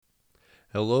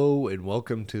Hello and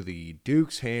welcome to the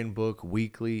Duke's Handbook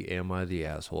Weekly Am I the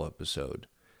Asshole episode,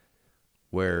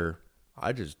 where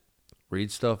I just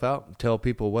read stuff out and tell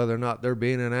people whether or not they're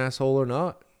being an asshole or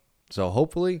not. So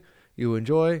hopefully you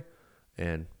enjoy,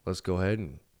 and let's go ahead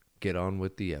and get on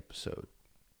with the episode.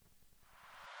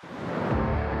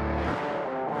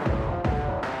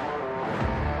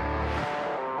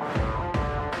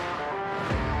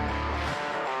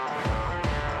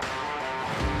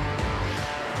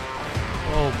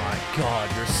 Oh my God,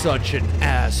 you're such an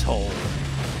asshole.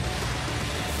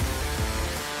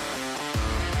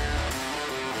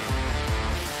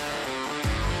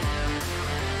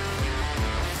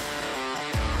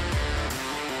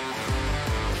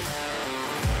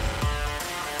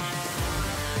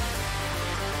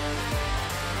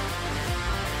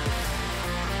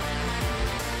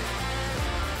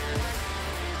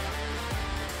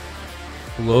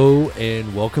 Hello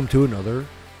and welcome to another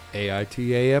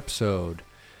AITA episode.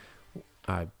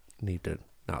 I need to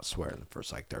not swear in the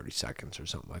first 30 seconds or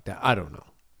something like that. I don't know.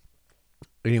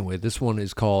 Anyway, this one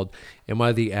is called, Am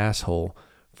I the Asshole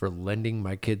for Lending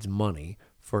My Kids Money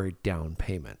for a Down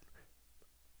Payment?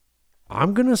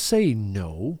 I'm going to say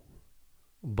no,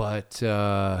 but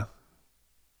I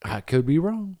could be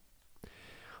wrong.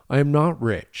 I am not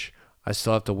rich. I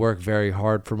still have to work very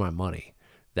hard for my money.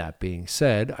 That being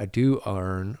said, I do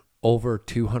earn over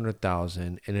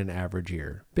 $200,000 in an average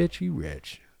year. Bitch, you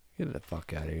rich. Get the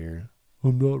fuck out of here.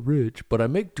 I'm not rich, but I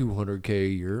make $200K a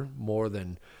year, more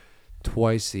than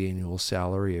twice the annual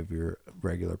salary of your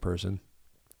regular person.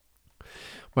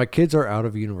 My kids are out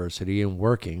of university and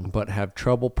working, but have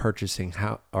trouble purchasing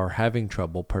having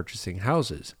trouble purchasing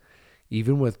houses.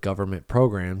 Even with government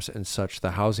programs and such,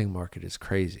 the housing market is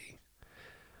crazy.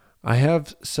 I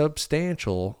have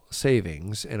substantial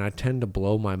savings, and I tend to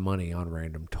blow my money on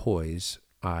random toys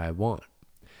I want.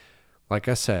 Like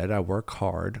I said, I work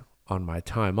hard. On my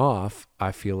time off,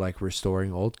 I feel like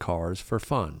restoring old cars for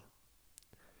fun.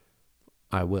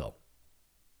 I will.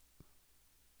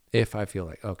 If I feel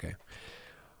like, okay.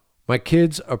 My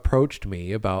kids approached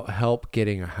me about help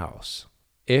getting a house.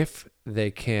 If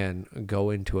they can go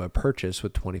into a purchase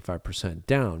with 25%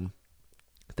 down,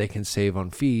 they can save on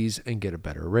fees and get a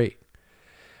better rate.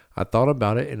 I thought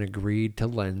about it and agreed to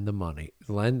lend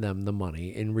them the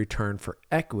money in return for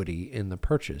equity in the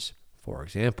purchase. For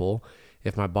example,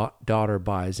 if my daughter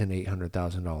buys an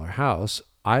 $800,000 house,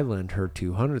 I lend her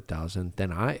 $200,000,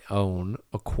 then I own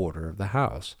a quarter of the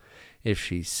house. If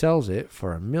she sells it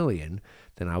for $1 million,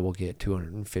 then I will get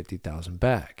 $250,000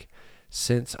 back,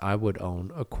 since I would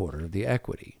own a quarter of the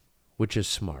equity, which is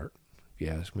smart, if you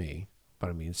ask me. But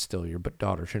I mean, still, your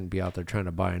daughter shouldn't be out there trying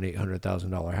to buy an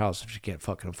 $800,000 house if she can't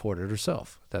fucking afford it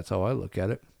herself. That's how I look at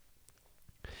it.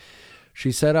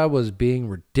 She said I was being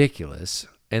ridiculous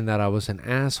and that I was an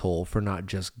asshole for not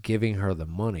just giving her the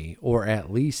money, or at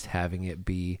least having it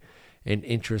be an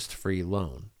interest-free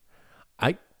loan.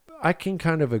 I can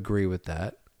kind of agree with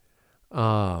that.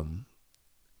 An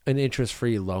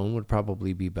interest-free loan would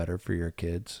probably be better for your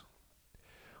kids.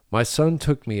 My son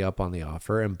took me up on the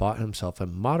offer and bought himself a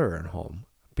modern home.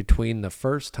 Between the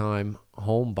first-time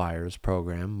home buyers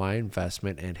program, my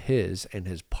investment, and his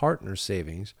partner's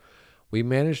savings, we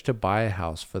managed to buy a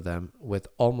house for them with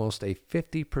almost a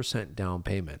 50% down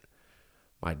payment.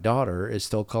 My daughter is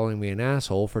still calling me an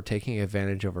asshole for taking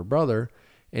advantage of her brother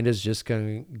and is just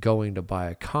going to buy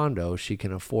a condo she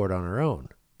can afford on her own.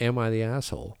 Am I the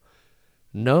asshole?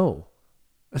 No.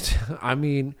 I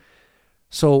mean,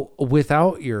 so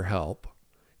without your help,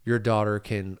 your daughter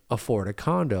can afford a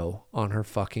condo on her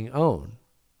fucking own.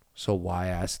 So why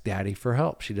ask daddy for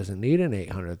help? She doesn't need an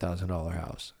 $800,000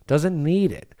 house. Doesn't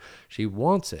need it. She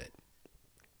wants it.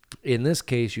 In this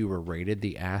case, you were rated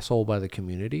the asshole by the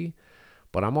community,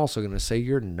 but I'm also going to say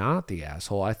you're not the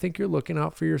asshole. I think you're looking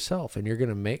out for yourself, and you're going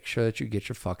to make sure that you get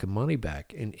your fucking money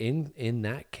back. And in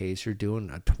that case, you're doing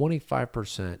a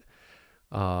 25%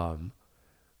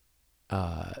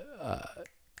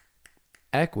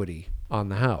 equity on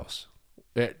the house.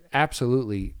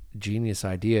 Absolutely genius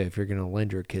idea if you're going to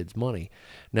lend your kids money.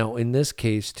 Now, in this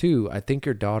case, too, I think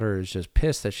your daughter is just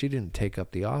pissed that she didn't take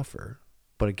up the offer.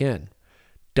 But again,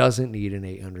 doesn't need an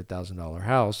 $800,000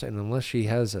 house. And unless she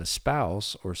has a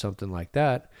spouse or something like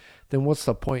that, then what's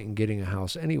the point in getting a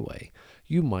house anyway?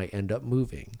 You might end up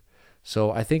moving. So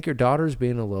I think your daughter's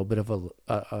being a little bit of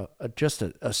just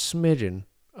a smidgen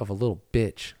of a little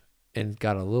bitch and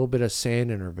got a little bit of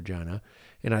sand in her vagina.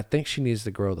 And I think she needs to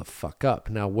grow the fuck up.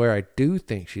 Now, where I do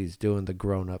think she's doing the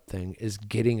grown-up thing is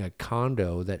getting a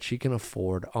condo that she can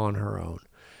afford on her own,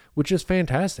 which is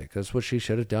fantastic. That's what she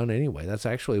should have done anyway. That's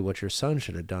actually what your son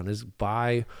should have done, is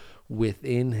buy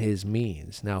within his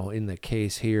means. Now, in the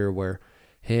case here where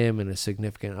him and a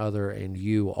significant other and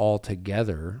you all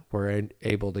together were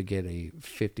able to get a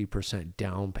 50%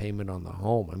 down payment on the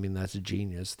home, I mean, that's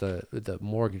genius. The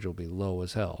mortgage will be low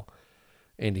as hell.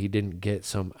 And he didn't get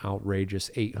some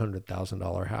outrageous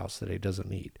 $800,000 house that he doesn't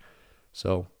need.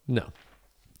 So, no.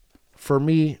 For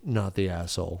me, not the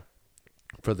asshole.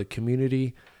 For the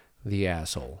community, the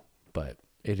asshole. But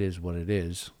it is what it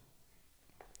is.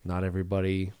 Not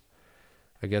everybody,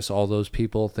 I guess all those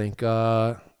people think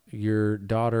your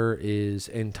daughter is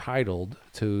entitled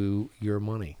to your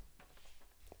money.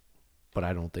 But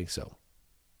I don't think so.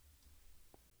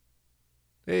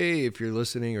 Hey, if you're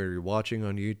listening or you're watching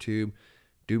on YouTube,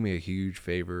 do me a huge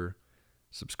favor.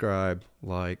 Subscribe,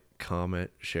 like,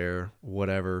 comment, share,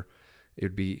 whatever.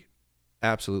 It'd be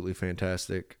absolutely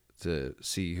fantastic to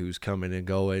see who's coming and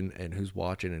going and who's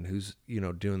watching and who's,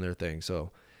 doing their thing.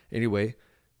 So anyway,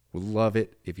 we'd love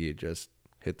it if you just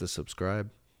hit the subscribe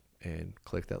and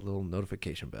click that little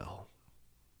notification bell.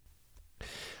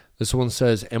 This one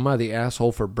says, am I the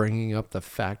asshole for bringing up the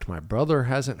fact my brother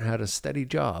hasn't had a steady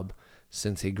job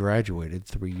since he graduated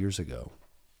 3 years ago?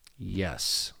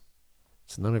 Yes.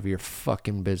 It's none of your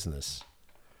fucking business.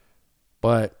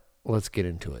 But let's get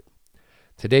into it.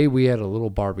 Today we had a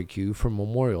little barbecue for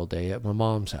Memorial Day at my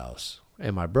mom's house,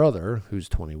 and my brother, who's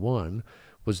 21,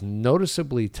 was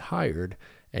noticeably tired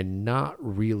and not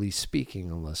really speaking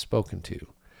unless spoken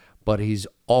to. But he's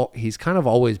kind of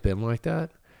always been like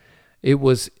that. It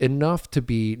was enough to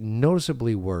be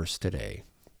noticeably worse today,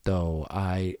 though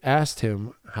I asked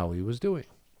him how he was doing.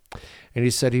 And he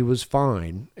said he was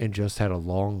fine and just had a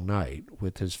long night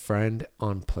with his friend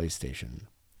on PlayStation.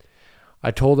 I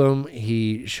told him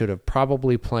he should have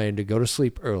probably planned to go to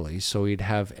sleep early so he'd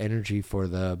have energy for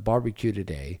the barbecue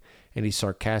today, and he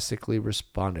sarcastically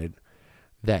responded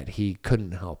that he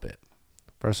couldn't help it.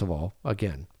 First of all,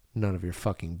 again, none of your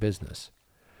fucking business.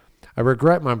 I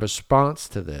regret my response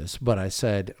to this, but I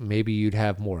said maybe you'd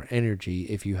have more energy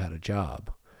if you had a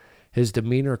job. His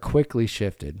demeanor quickly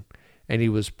shifted, and he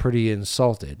was pretty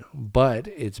insulted, but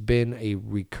it's been a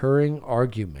recurring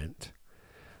argument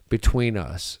between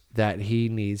us that he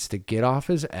needs to get off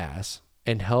his ass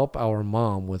and help our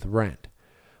mom with rent.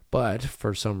 But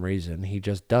for some reason, he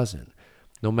just doesn't.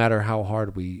 No matter how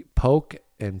hard we poke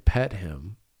and pet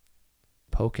him,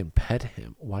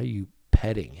 why are you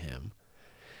petting him?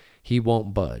 He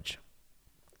won't budge.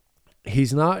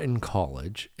 He's not in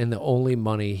college, and the only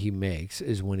money he makes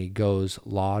is when he goes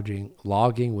logging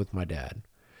with my dad,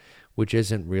 which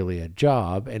isn't really a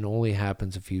job and only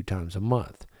happens a few times a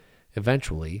month.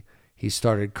 Eventually, he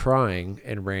started crying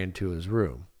and ran to his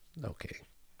room. Okay.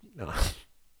 No.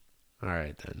 All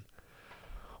right, then.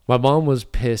 My mom was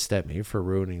pissed at me for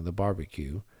ruining the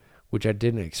barbecue, which I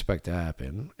didn't expect to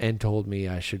happen, and told me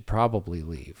I should probably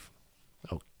leave.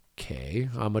 Okay,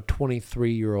 I'm a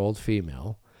 23-year-old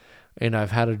female, and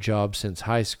I've had a job since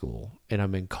high school, and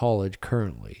I'm in college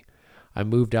currently. I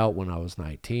moved out when I was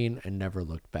 19 and never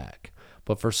looked back.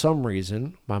 But for some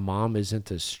reason, my mom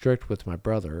isn't as strict with my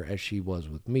brother as she was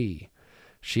with me.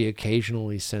 She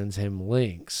occasionally sends him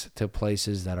links to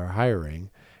places that are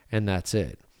hiring, and that's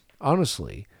it.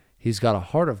 Honestly, he's got a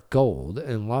heart of gold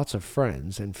and lots of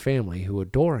friends and family who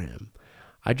adore him.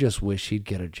 I just wish he'd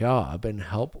get a job and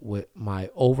help with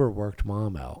my overworked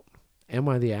mom out. Am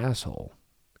I the asshole?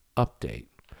 Update.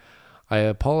 I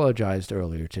apologized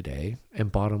earlier today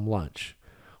and bought him lunch.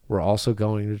 We're also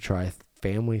going to try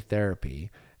family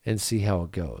therapy and see how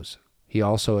it goes. He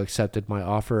also accepted my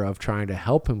offer of trying to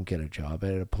help him get a job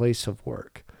at a place of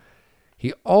work.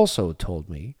 He also told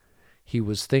me he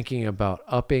was thinking about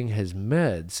upping his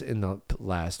meds in the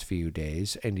last few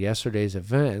days, and yesterday's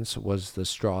events was the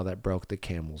straw that broke the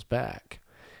camel's back.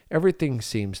 Everything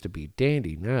seems to be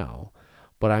dandy now,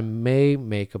 but I may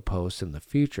make a post in the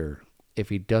future if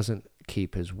he doesn't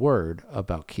keep his word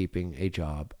about keeping a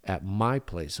job at my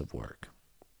place of work.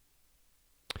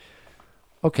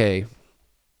 Okay,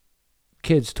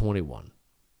 kid's 21.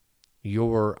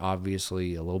 You're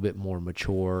obviously a little bit more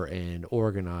mature and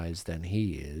organized than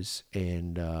he is,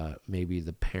 and maybe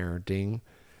the parenting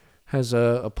has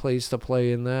a place to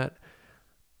play in that.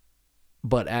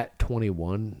 But at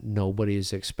 21, nobody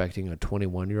is expecting a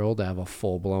 21-year-old to have a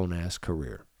full-blown ass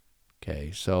career. Okay,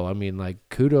 so I mean, like,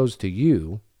 kudos to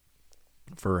you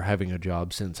for having a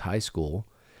job since high school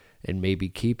and maybe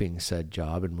keeping said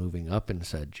job and moving up in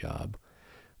said job.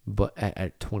 But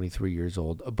at 23 years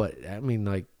old, but I mean,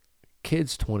 like,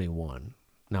 kid's 21.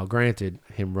 Now, granted,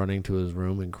 him running to his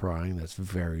room and crying, that's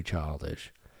very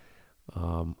childish.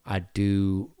 I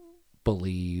do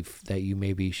believe that you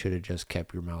maybe should have just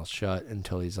kept your mouth shut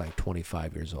until he's like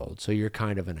 25 years old. So you're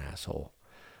kind of an asshole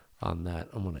on that.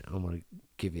 I'm gonna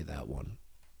give you that one.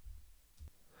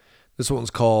 This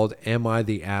one's called, Am I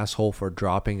the Asshole for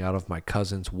Dropping Out of My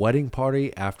Cousin's Wedding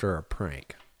Party After a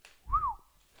Prank?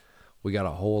 We got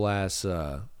a whole ass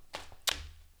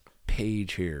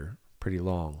page here. Pretty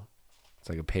long. It's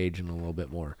like a page and a little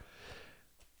bit more.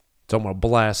 So I'm going to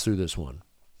blast through this one.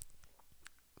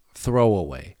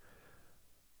 Throwaway.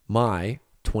 My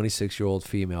 26-year-old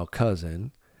female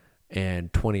cousin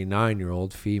and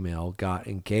 29-year-old female got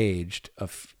engaged.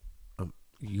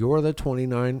 You're the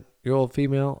 29-year-old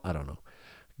female? I don't know.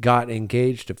 Got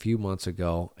engaged a few months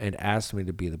ago and asked me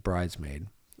to be the bridesmaid.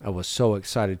 I was so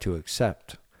excited to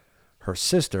accept. Her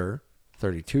sister,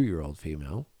 32-year-old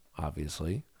female,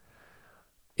 obviously,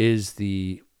 is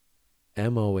the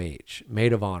MOH,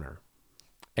 maid of honor.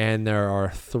 And there are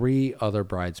 3 other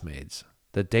bridesmaids.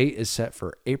 The date is set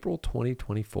for April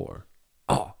 2024.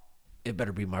 Oh, it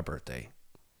better be my birthday.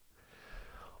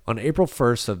 On April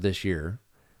 1st of this year,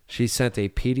 she sent a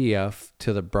PDF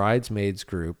to the bridesmaids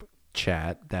group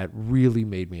chat that really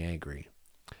made me angry.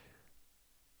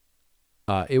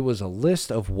 It was a list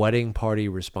of wedding party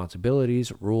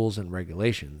responsibilities, rules, and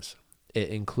regulations. It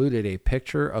included a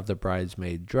picture of the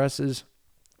bridesmaid dresses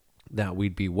that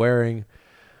we'd be wearing,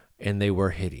 and they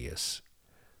were hideous.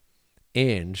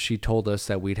 And she told us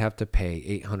that we'd have to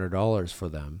pay $800 for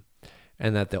them,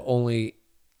 and that they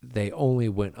only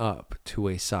went up to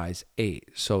a size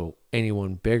 8. So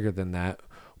anyone bigger than that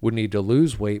would need to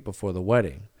lose weight before the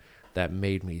wedding. That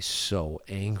made me so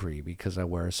angry because I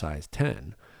wear a size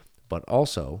 10. But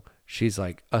also, she's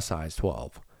like a size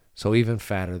 12. So even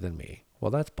fatter than me.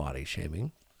 Well, that's body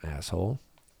shaming, asshole.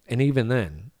 And even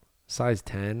then, size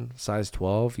 10, size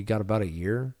 12, you got about a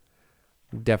year?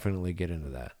 Definitely get into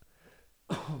that.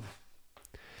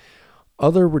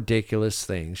 Other ridiculous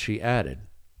things she added.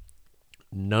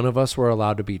 None of us were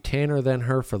allowed to be tanner than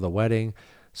her for the wedding,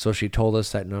 so she told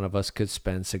us that none of us could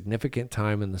spend significant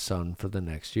time in the sun for the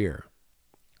next year.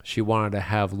 She wanted to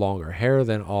have longer hair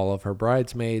than all of her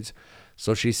bridesmaids,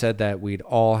 so she said that we'd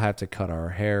all have to cut our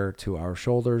hair to our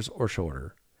shoulders or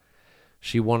shorter.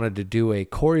 She wanted to do a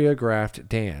choreographed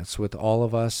dance with all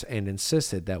of us and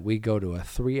insisted that we go to a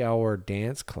 3-hour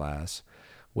dance class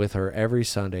with her every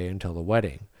Sunday until the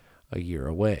wedding, a year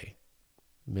away.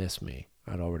 Miss me.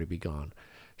 I'd already be gone.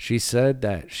 She said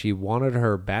that she wanted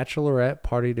her bachelorette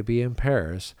party to be in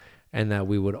Paris and that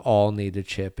we would all need to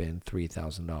chip in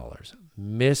 $3,000.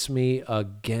 Miss me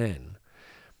again.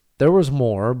 There was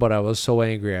more, but I was so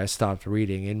angry I stopped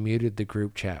reading and muted the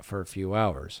group chat for a few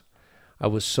hours. I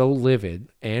was so livid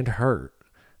and hurt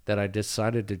that I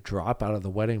decided to drop out of the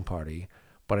wedding party,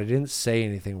 but I didn't say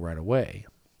anything right away.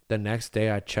 The next day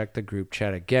I checked the group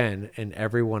chat again, and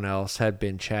everyone else had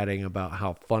been chatting about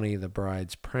how funny the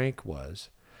bride's prank was.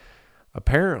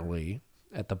 Apparently,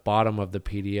 at the bottom of the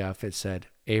PDF, it said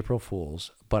April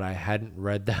Fools, but I hadn't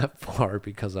read that far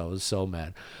because I was so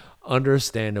mad.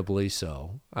 Understandably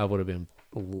so. I would have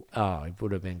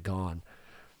been gone.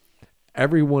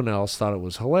 Everyone else thought it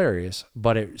was hilarious,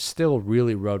 but it still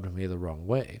really rubbed me the wrong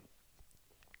way.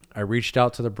 I reached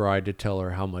out to the bride to tell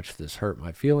her how much this hurt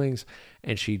my feelings,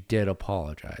 and she did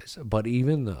apologize. But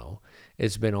even though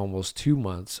it's been almost 2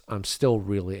 months, I'm still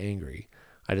really angry.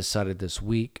 I decided this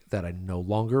week that I no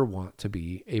longer want to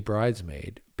be a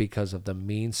bridesmaid because of the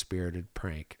mean-spirited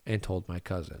prank and told my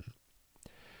cousin.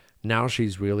 Now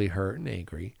she's really hurt and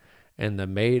angry, and the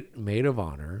maid of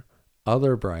honor,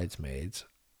 other bridesmaids,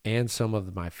 and some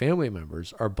of my family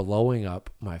members are blowing up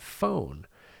my phone,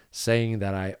 saying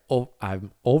that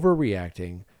I'm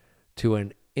overreacting to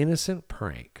an innocent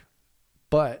prank.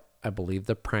 But I believe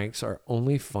the pranks are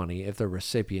only funny if the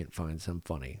recipient finds them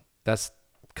funny. That's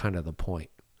kind of the point.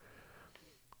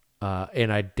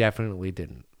 And I definitely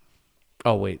didn't.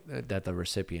 Oh, wait, that the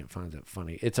recipient finds it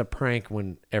funny. It's a prank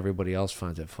when everybody else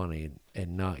finds it funny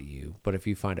and not you. But if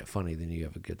you find it funny, then you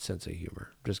have a good sense of humor.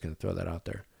 I'm just going to throw that out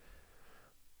there.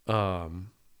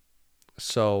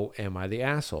 So am I the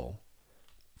asshole?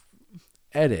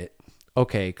 Edit.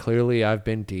 Okay, clearly I've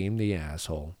been deemed the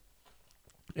asshole.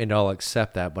 And I'll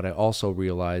accept that, but I also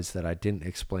realized that I didn't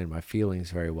explain my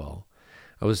feelings very well.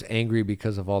 I was angry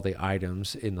because of all the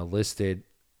items in the list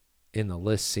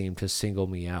seemed to single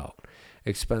me out.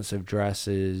 Expensive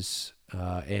dresses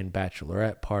and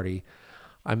bachelorette party.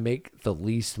 I make the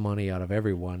least money out of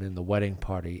everyone in the wedding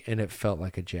party, and it felt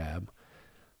like a jab.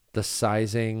 The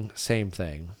sizing, same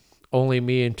thing. Only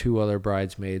me and 2 other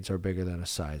bridesmaids are bigger than a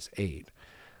size 8.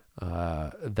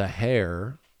 The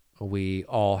hair, we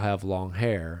all have long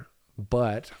hair,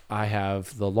 but I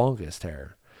have the longest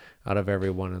hair. out of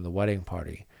everyone in the wedding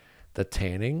party. The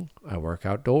tanning, I work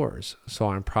outdoors, so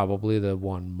I'm probably the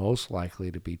one most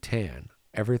likely to be tan.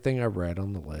 Everything I read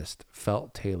on the list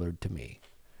felt tailored to me.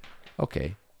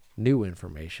 Okay, new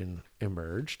information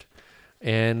emerged.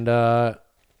 And I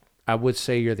would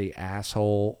say you're the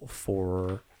asshole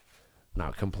for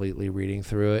not completely reading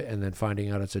through it and then finding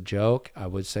out it's a joke. I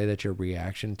would say that your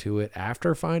reaction to it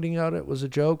after finding out it was a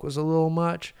joke was a little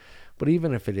much. But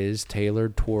even if it is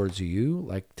tailored towards you,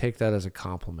 like, take that as a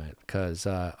compliment, because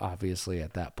obviously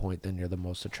at that point, then you're the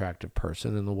most attractive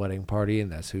person in the wedding party,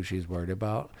 and that's who she's worried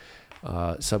about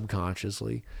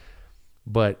subconsciously.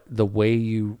 But the way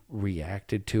you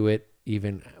reacted to it,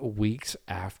 even weeks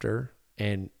after,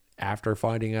 and after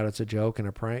finding out it's a joke and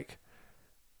a prank,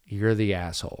 you're the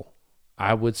asshole.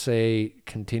 I would say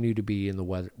continue to be in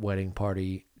the wedding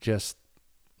party. Just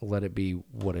let it be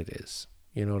what it is.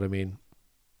 You know what I mean?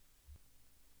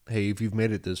 Hey, if you've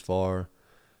made it this far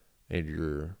and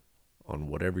you're on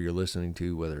whatever you're listening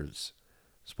to, whether it's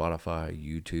Spotify,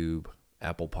 YouTube,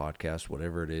 Apple Podcasts,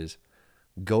 whatever it is,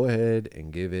 go ahead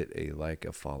and give it a like,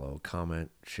 a follow,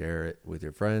 comment, share it with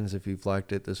your friends if you've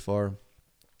liked it this far.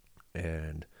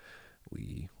 And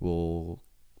we will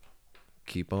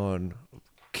keep on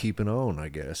keeping on, I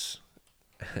guess,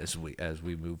 as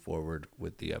we move forward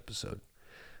with the episode.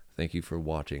 Thank you for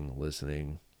watching,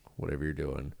 listening, whatever you're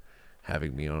doing,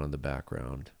 having me on in the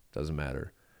background. Doesn't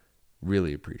matter.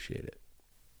 Really appreciate it.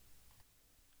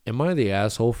 Am I the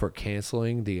asshole for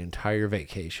canceling the entire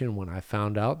vacation when I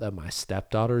found out that my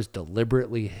stepdaughters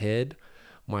deliberately hid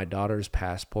my daughter's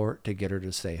passport to get her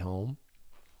to stay home?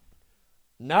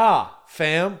 Nah,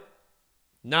 fam.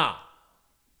 Nah.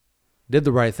 Did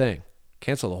the right thing.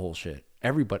 Cancel the whole shit.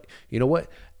 Everybody, you know what?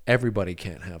 Everybody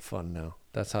can't have fun now.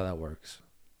 That's how that works.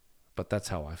 But that's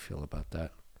how I feel about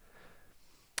that.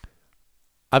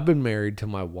 I've been married to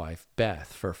my wife,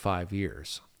 Beth, for 5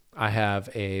 years. I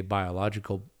have a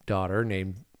biological daughter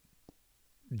named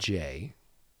Jay.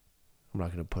 I'm not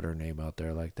going to put her name out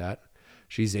there like that.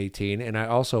 She's 18. And I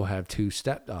also have 2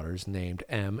 stepdaughters named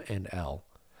M and L.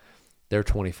 They're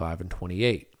 25 and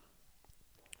 28.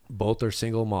 Both are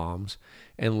single moms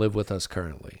and live with us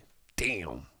currently.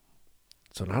 Damn.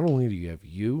 So not only do you have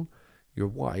you, your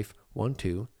wife, 1,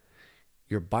 2,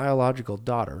 your biological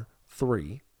daughter,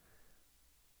 3,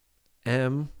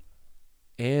 M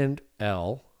and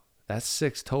L, that's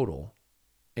 6 total,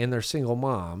 and they're single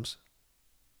moms,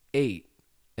 8,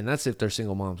 and that's if they're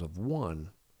single moms of 1.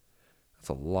 That's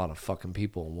a lot of fucking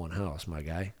people in one house, my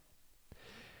guy.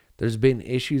 There's been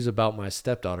issues about my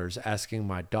stepdaughters asking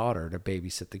my daughter to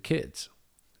babysit the kids.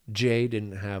 Jay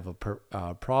didn't have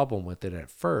a problem with it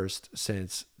at first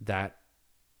since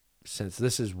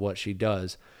this is what she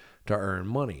does to earn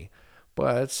money.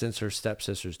 But since her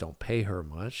stepsisters don't pay her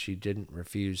much, she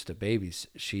refused to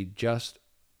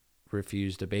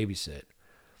babysit.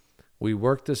 We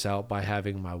worked this out by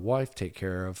having my wife take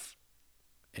care of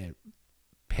and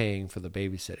paying for the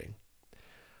babysitting.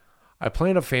 I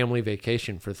planned a family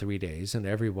vacation for 3 days and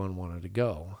everyone wanted to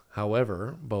go.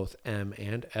 However, both M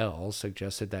and L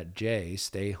suggested that Jay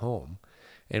stay home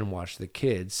and watch the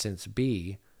kids since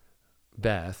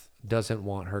Beth, doesn't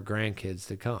want her grandkids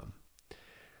to come.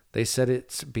 They said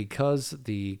it's because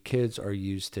the kids are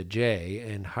used to Jay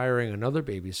and hiring another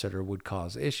babysitter would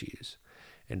cause issues.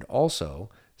 And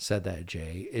also said that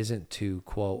Jay isn't too,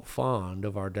 quote, fond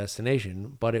of our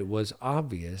destination, but it was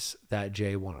obvious that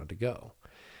Jay wanted to go.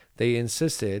 They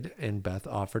insisted, and Beth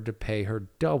offered to pay her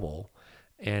double,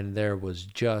 and there was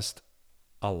just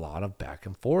a lot of back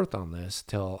and forth on this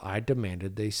till I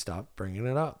demanded they stop bringing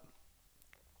it up.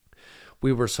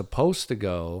 We were supposed to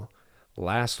go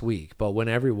last week, but when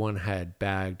everyone had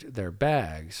bagged their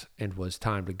bags and was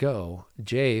time to go,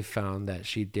 Jay found that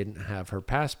she didn't have her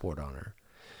passport on her.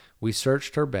 We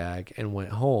searched her bag and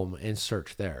went home and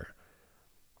searched there.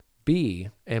 B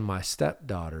and my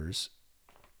stepdaughters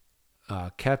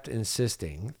kept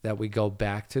insisting that we go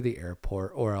back to the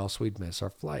airport or else we'd miss our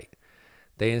flight.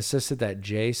 They insisted that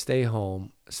Jay stay at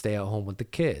home with the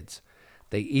kids.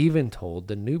 They even told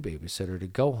the new babysitter to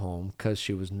go home because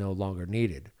she was no longer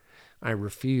needed. I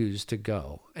refused to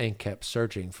go and kept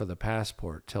searching for the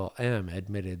passport till M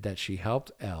admitted that she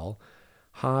helped L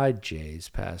hide Jay's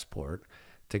passport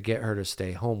to get her to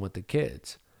stay home with the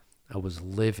kids. I was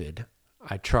livid.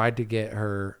 I tried to get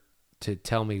her to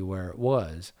tell me where it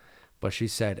was, but she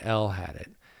said L had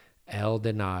it. L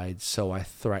denied, so I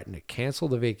threatened to cancel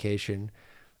the vacation,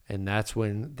 and that's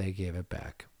when they gave it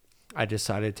back. I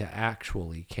decided to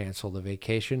actually cancel the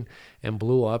vacation and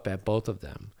blew up at both of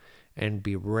them and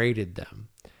berated them.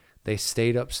 They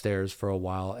stayed upstairs for a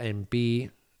while, and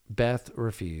Beth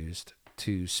refused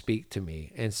to speak to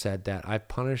me and said that I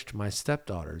punished my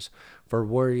stepdaughters for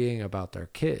worrying about their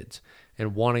kids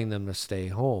and wanting them to stay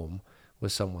home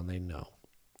with someone they know.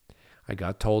 I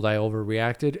got told I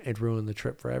overreacted and ruined the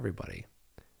trip for everybody.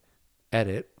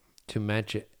 Edit to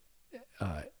mention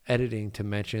Editing to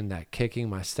mention that kicking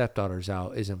my stepdaughters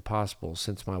out is impossible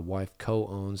since my wife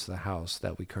co-owns the house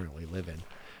that we currently live in.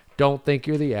 Don't think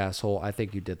you're the asshole. I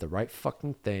think you did the right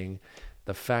fucking thing.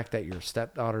 The fact that your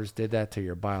stepdaughters did that to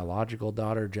your biological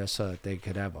daughter just so that they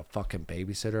could have a fucking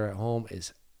babysitter at home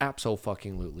is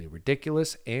absolutely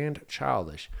ridiculous and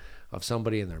childish of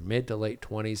somebody in their mid to late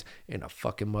 20s and a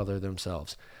fucking mother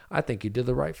themselves. I think you did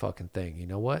the right fucking thing. You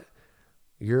know what?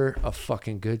 You're a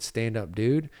fucking good stand-up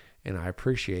dude, and I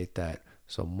appreciate that.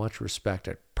 So much respect.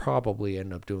 I'd probably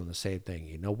end up doing the same thing.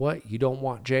 You know what? You don't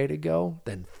want Jay to go?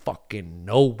 Then fucking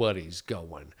nobody's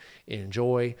going.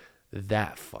 Enjoy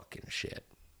that fucking shit.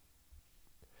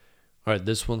 All right,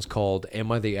 this one's called,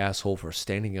 Am I the Asshole for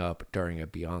Standing Up During a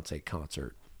Beyonce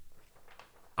Concert?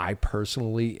 I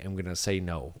personally am going to say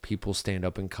no. People stand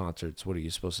up in concerts. What are you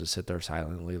supposed to sit there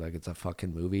silently like it's a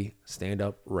fucking movie? Stand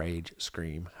up, rage,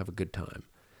 scream, have a good time.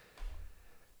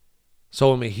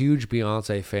 So I'm a huge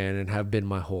Beyonce fan and have been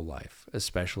my whole life,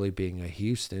 especially being a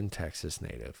Houston, Texas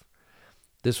native.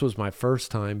 This was my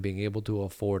first time being able to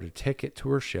afford a ticket to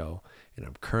her show, and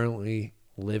I'm currently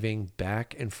living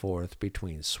back and forth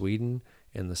between Sweden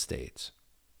and the States.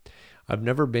 I've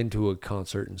never been to a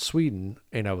concert in Sweden,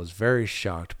 and I was very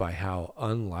shocked by how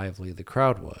unlively the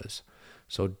crowd was.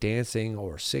 So dancing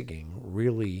or singing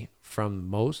really from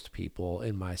most people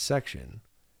in my section.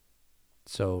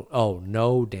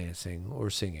 No dancing or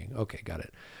singing. Okay, got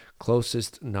it.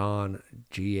 Closest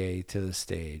non-GA to the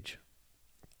stage.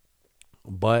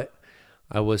 But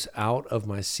I was out of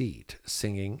my seat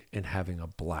singing and having a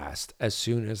blast as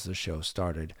soon as the show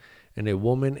started, and a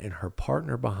woman and her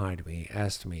partner behind me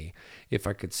asked me if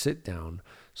I could sit down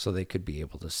so they could be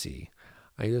able to see.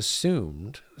 I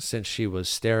assumed since she was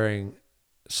starting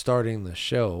the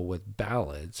show with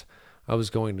ballads, I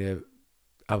was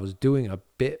doing a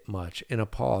bit much and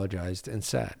apologized and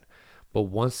sat. But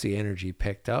once the energy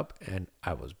picked up and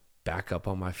I was back up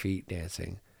on my feet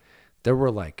dancing, there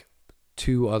were like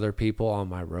 2 other people on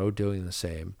my row doing the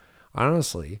same. I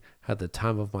honestly had the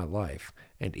time of my life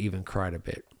and even cried a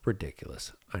bit.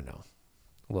 Ridiculous, I know,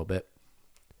 a little bit.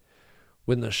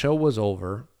 When the show was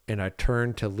over and I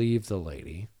turned to leave, the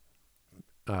lady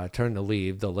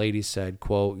said,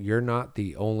 quote, "You're not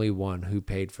the only one who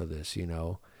paid for this, you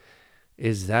know.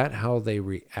 Is that how they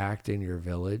react in your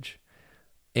village?"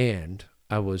 And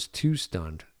I was too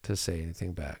stunned to say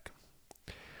anything back.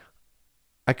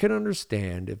 I could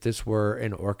understand if this were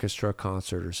an orchestra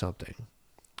concert or something,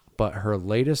 but her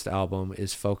latest album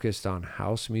is focused on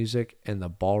house music and the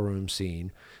ballroom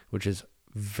scene, which is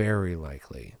very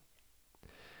likely.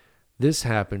 This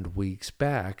happened weeks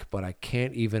back, but I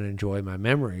can't even enjoy my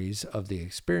memories of the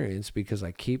experience because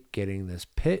I keep getting this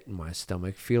pit in my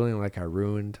stomach, feeling like I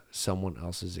ruined someone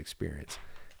else's experience.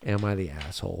 Am I the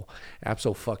asshole?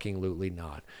 Absolutely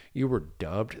not. You were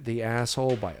dubbed the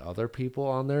asshole by other people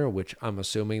on there, which I'm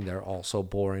assuming they're also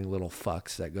boring little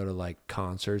fucks that go to like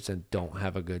concerts and don't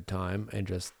have a good time and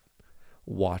just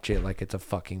watch it like it's a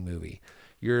fucking movie.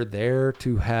 You're there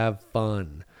to have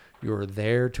fun. You're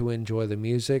there to enjoy the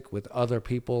music with other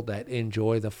people that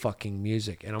enjoy the fucking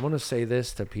music. And I'm going to say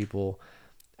this to people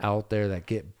out there that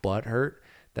get butthurt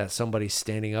that somebody's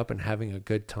standing up and having a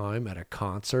good time at a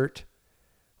concert.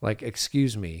 Like,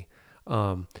 excuse me,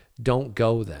 don't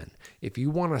go then. If you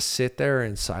want to sit there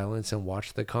in silence and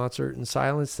watch the concert in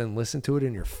silence, then listen to it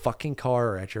in your fucking car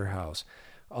or at your house.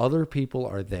 Other people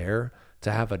are there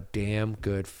to have a damn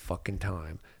good fucking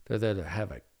time. They're there to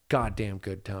have a goddamn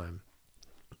good time.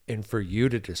 And for you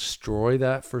to destroy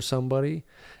that for somebody,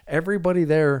 everybody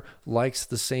there likes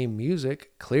the same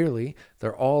music. Clearly,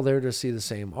 they're all there to see the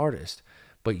same artist.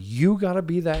 But you got to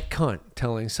be that cunt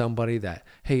telling somebody that,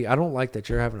 hey, I don't like that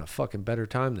you're having a fucking better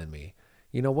time than me.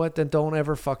 You know what? Then don't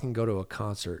ever fucking go to a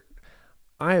concert.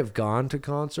 I have gone to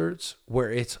concerts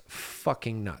where it's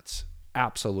fucking nuts.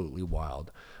 Absolutely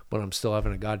wild. But I'm still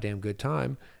having a goddamn good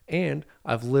time. And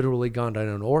I've literally gone to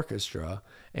an orchestra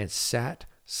and sat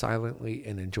silently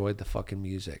and enjoyed the fucking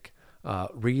music.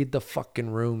 Read the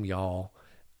fucking room, y'all.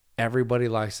 Everybody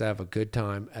likes to have a good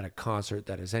time at a concert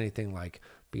that is anything like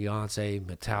Beyonce,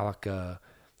 Metallica,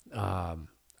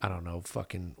 I don't know,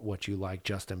 fucking what you like,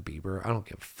 Justin Bieber. I don't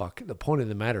give a fuck. The point of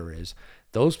the matter is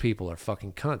those people are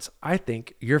fucking cunts. I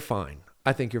think you're fine.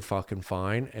 I think you're fucking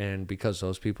fine. And because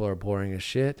those people are boring as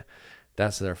shit,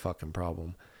 that's their fucking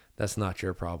problem. That's not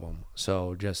your problem.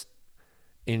 So just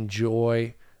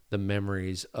enjoy the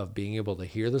memories of being able to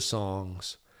hear the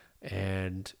songs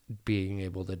and being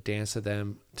able to dance to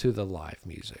them to the live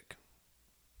music.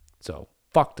 So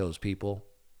fuck those people.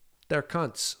 They're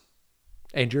cunts.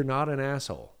 And you're not an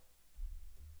asshole.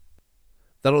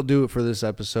 That'll do it for this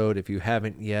episode. If you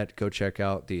haven't yet, go check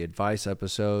out the advice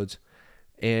episodes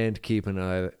and keep an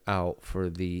eye out for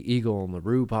the Eagle and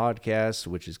LaRue podcast,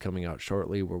 which is coming out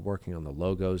shortly. We're working on the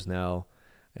logos now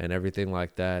and everything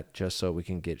like that, just so we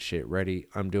can get shit ready.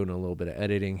 I'm doing a little bit of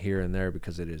editing here and there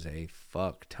because it is a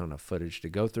fuck ton of footage to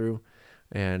go through.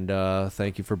 And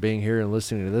thank you for being here and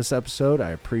listening to this episode. I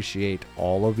appreciate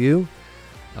all of you.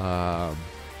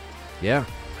 Yeah,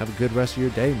 have a good rest of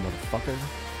your day,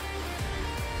 motherfucker.